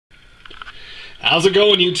How's it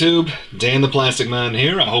going, YouTube? Dan the Plastic Man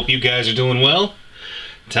here. I hope you guys are doing well.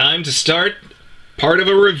 Time to start part of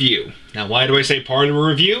a review. Now, why do I say part of a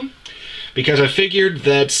review? Because I figured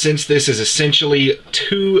that since this is essentially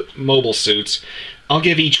two mobile suits, I'll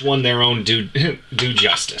give each one their own due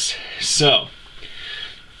justice. So,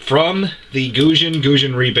 from the Gundam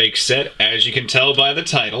Gusion Rebake set, as you can tell by the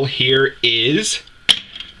title, here is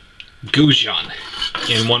Gusion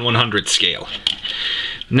in 1/100th scale.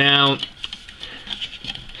 Now,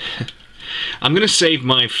 I'm going to save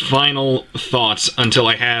my final thoughts until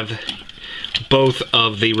I have both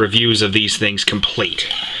of the reviews of these things complete.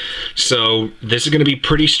 So this is going to be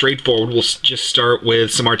pretty straightforward. We'll just start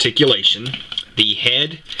with some articulation. The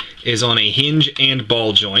head is on a hinge and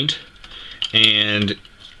ball joint, and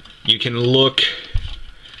you can look,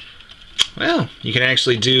 well, you can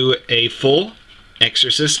actually do a full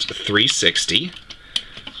Exorcist 360.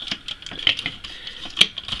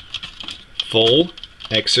 Full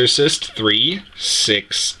Exorcist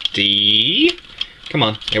 360. Come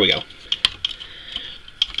on, here we go.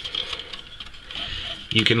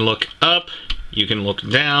 You can look up, you can look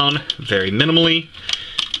down, very minimally.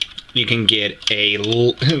 You can get a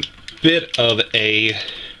bit of a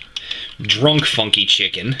drunk funky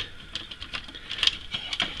chicken.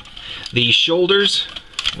 The shoulders,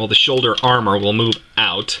 well, the shoulder armor will move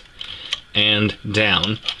out and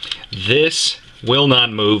down. This will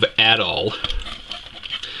not move at all.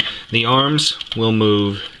 The arms will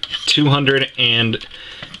move 200 and,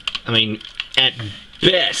 at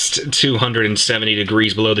best 270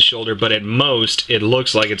 degrees below the shoulder, but at most it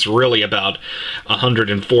looks like it's really about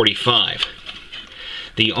 145.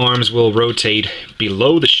 The arms will rotate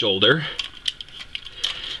below the shoulder,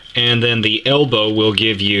 and then the elbow will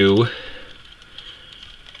give you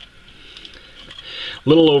a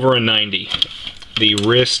little over a 90. The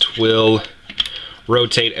wrist will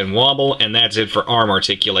rotate and wobble, and that's it for arm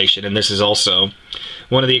articulation. And this is also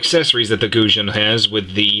one of the accessories that the Gusion has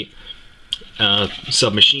with the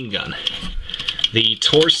submachine gun. The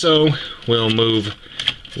torso will move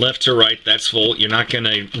left to right, that's full. You're not going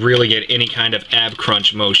to really get any kind of ab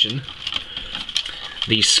crunch motion.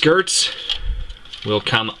 The skirts will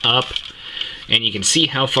come up, and you can see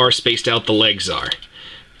how far spaced out the legs are.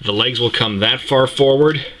 The legs will come that far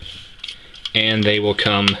forward, and they will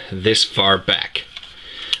come this far back.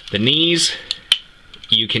 The knees,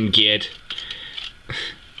 you can get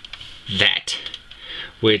that,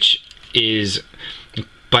 which is,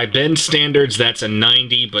 by Ben standards, that's a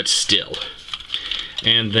 90, but still.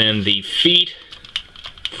 And then the feet,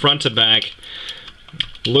 front to back,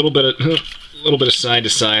 a little bit of side to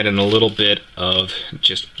side, and a little bit of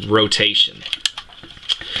just rotation.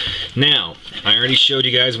 Now, I already showed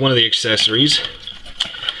you guys one of the accessories.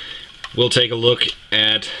 We'll take a look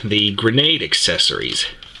at the grenade accessories.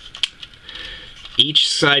 Each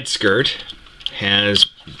side skirt has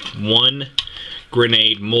one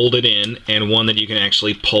grenade molded in and one that you can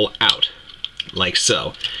actually pull out, like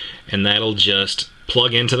so. And that'll just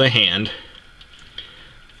plug into the hand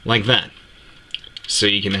like that. So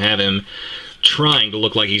you can have him trying to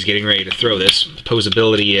look like he's getting ready to throw this.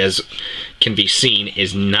 Posability, as can be seen,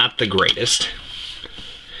 is not the greatest.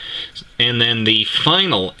 And then the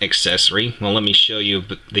final accessory, well, let me show you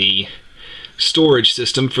the storage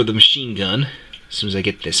system for the machine gun. As soon as I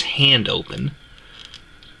get this hand open.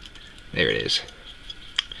 There it is.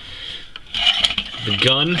 The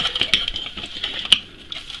gun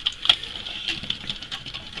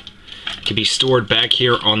can be stored back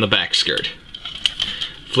here on the back skirt.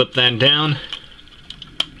 Flip that down.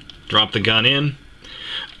 Drop the gun in.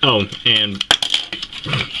 Oh, and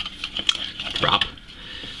drop.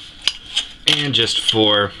 And just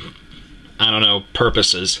for, I don't know,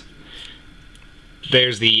 purposes,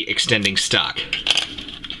 there's the extending stock.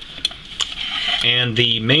 And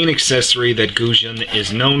the main accessory that Gusion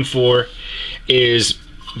is known for is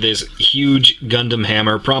this huge Gundam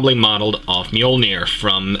hammer, probably modeled off Mjolnir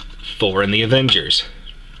from Thor and the Avengers.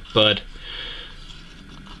 But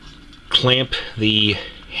clamp the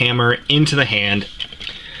hammer into the hand,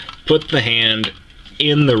 put the hand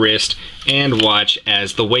in the wrist, and watch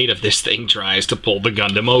as the weight of this thing tries to pull the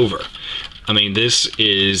Gundam over. This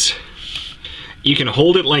is, you can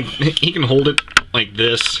hold it like, he can hold it like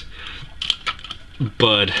this,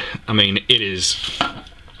 but it is,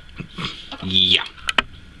 yeah.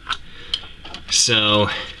 So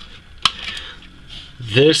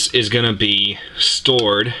this is gonna be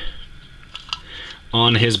stored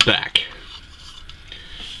on his back.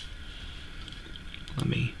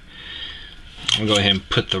 I'll go ahead and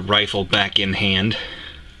put the rifle back in hand.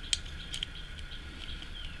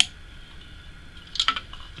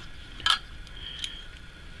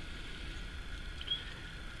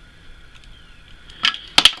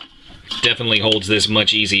 definitely holds this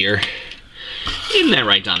much easier. Isn't that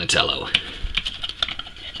right, Donatello?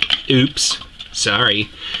 Oops. Sorry.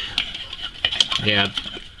 Yeah.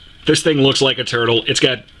 This thing looks like a turtle. It's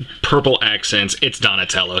got purple accents. It's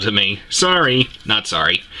Donatello to me. Sorry. Not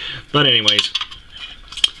sorry. But anyways.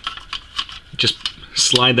 Just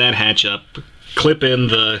slide that hatch up. Clip in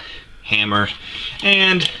the hammer.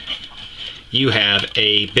 And you have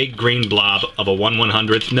a big green blob of a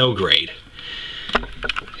 1/100th no grade.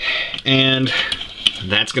 And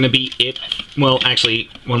that's going to be it. Well, actually,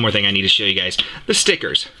 one more thing I need to show you guys. The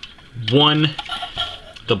stickers. One,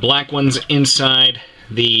 the black ones inside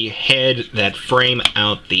the head that frame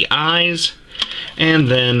out the eyes, and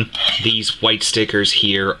then these white stickers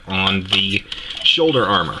here on the shoulder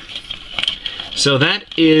armor. So that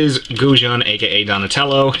is Gusion, aka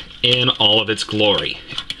Donatello, in all of its glory.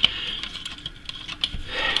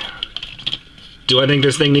 Do I think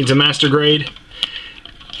this thing needs a master grade?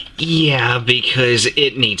 Yeah, because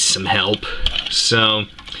it needs some help. So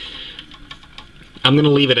I'm gonna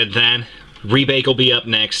leave it at that. Rebake will be up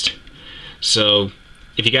next. So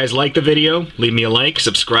if you guys like the video, leave me a like,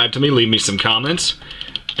 subscribe to me, leave me some comments,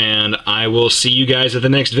 and I will see you guys at the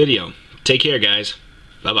next video. Take care, guys.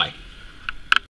 Bye-bye.